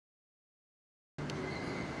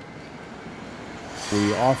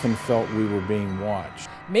We often felt we were being watched.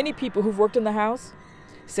 Many people who've worked in the house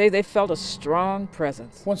say they felt a strong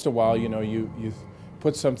presence. Once in a while, you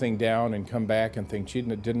put something down and come back and think, gee,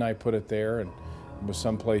 didn't I put it there and it was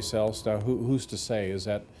someplace else? Now, who's to say? Is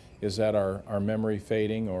that our memory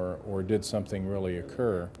fading, or did something really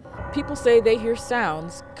occur? People say they hear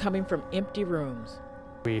sounds coming from empty rooms.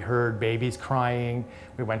 We heard babies crying.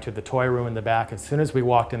 We went to the toy room in the back. As soon as we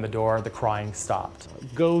walked in the door, the crying stopped.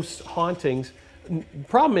 Ghost hauntings.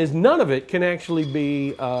 Problem is, none of it can actually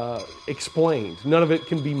be explained. None of it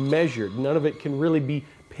can be measured. None of it can really be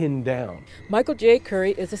pinned down. Michael J.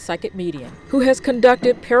 Curry is a psychic medium who has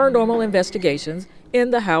conducted paranormal investigations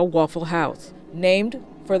in the Howe Waffle House, named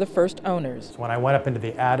for the first owners. When I went up into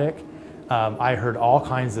the attic, I heard all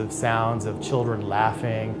kinds of sounds of children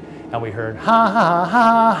laughing, and we heard ha ha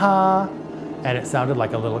ha ha, and it sounded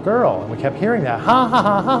like a little girl, and we kept hearing that ha ha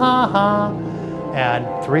ha ha ha ha.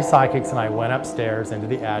 And three psychics and I went upstairs into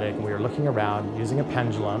the attic, and we were looking around using a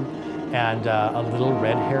pendulum, and a little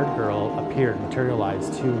red-haired girl appeared,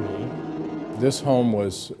 materialized to me. This home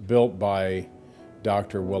was built by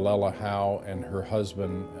Dr. Willella Howe and her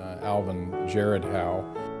husband, Alvin Jared Howe.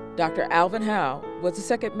 Dr. Alvin Howe was the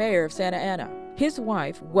second mayor of Santa Ana. His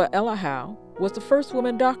wife, Willella Howe, was the first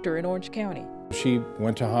woman doctor in Orange County. She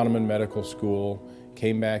went to Hahnemann Medical School,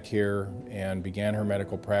 came back here, and began her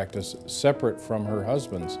medical practice separate from her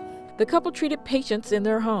husband's. The couple treated patients in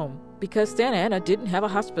their home because Santa Ana didn't have a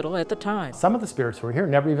hospital at the time. Some of the spirits who were here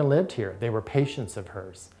never even lived here. They were patients of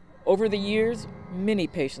hers. Over the years, many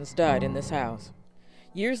patients died in this house.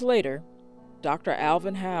 Years later, Dr.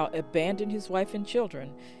 Alvin Howe abandoned his wife and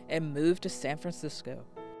children and moved to San Francisco.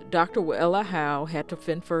 Dr. Willella Howe had to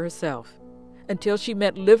fend for herself until she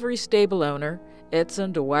met livery stable owner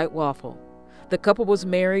Edson Dwight Waffle. The couple was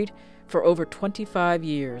married for over 25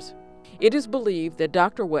 years. It is believed that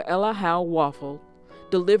Dr. Willella Howe Waffle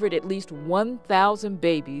delivered at least 1,000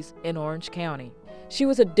 babies in Orange County. She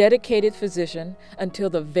was a dedicated physician until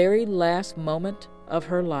the very last moment of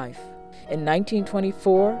her life. In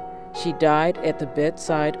 1924, she died at the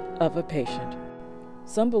bedside of a patient.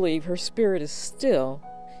 Some believe her spirit is still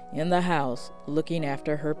in the house looking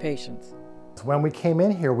after her patients. When we came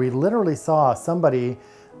in here, we literally saw somebody,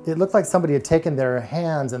 it looked like somebody had taken their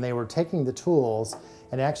hands and they were taking the tools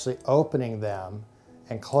and actually opening them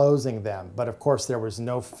and closing them. But of course, there was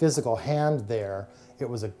no physical hand there. It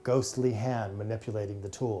was a ghostly hand manipulating the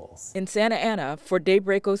tools. In Santa Ana, for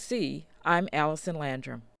Daybreak OC, I'm Allysyn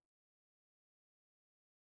Landrum.